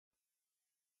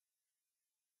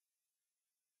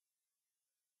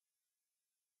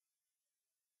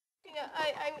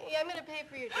Yeah, I'm going to pay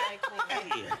for your dry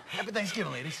cleaning. Hey, happy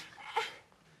Thanksgiving, ladies.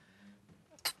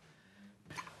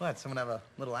 What, someone have a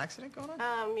little accident going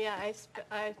on? Yeah, I spilled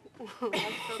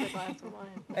a glass of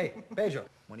wine. Hey, Pedro,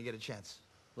 when you get a chance,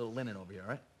 a little linen over here, all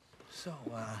right? So,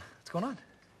 what's going on?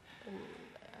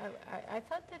 I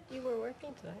thought that you were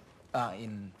working tonight.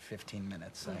 In 15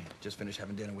 minutes. I just finished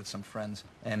having dinner with some friends.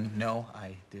 And no,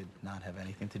 I did not have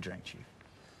anything to drink, Chief.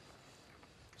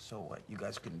 So what, you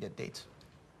guys couldn't get dates?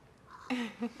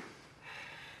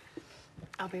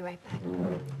 I'll be right back.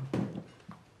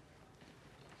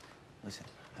 Listen,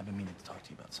 I've been meaning to talk to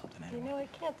you about something anyway. You know, I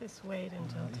can't just wait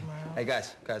until tomorrow. Hey,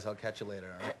 guys, I'll catch you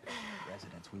later, all right?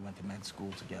 Residents, we went to med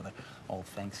school together, all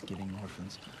Thanksgiving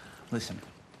orphans. Listen,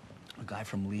 a guy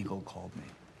from legal called me.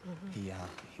 He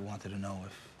wanted to know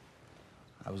if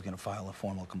I was going to file a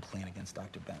formal complaint against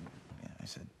Dr. Ben. Yeah, I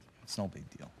said, it's no big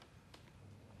deal.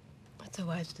 That's a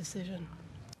wise decision.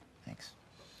 Thanks.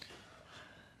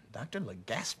 Dr.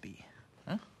 Legaspi,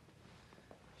 huh?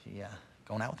 She,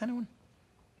 going out with anyone?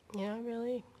 Yeah,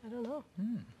 really? I don't know.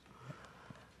 Yeah,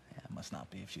 it must not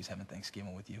be if she's having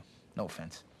Thanksgiving with you. No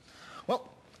offense. Well,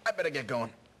 I better get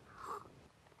going.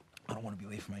 I don't want to be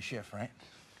late for my shift, right?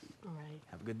 All right.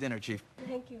 Have a good dinner, Chief.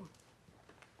 Thank you.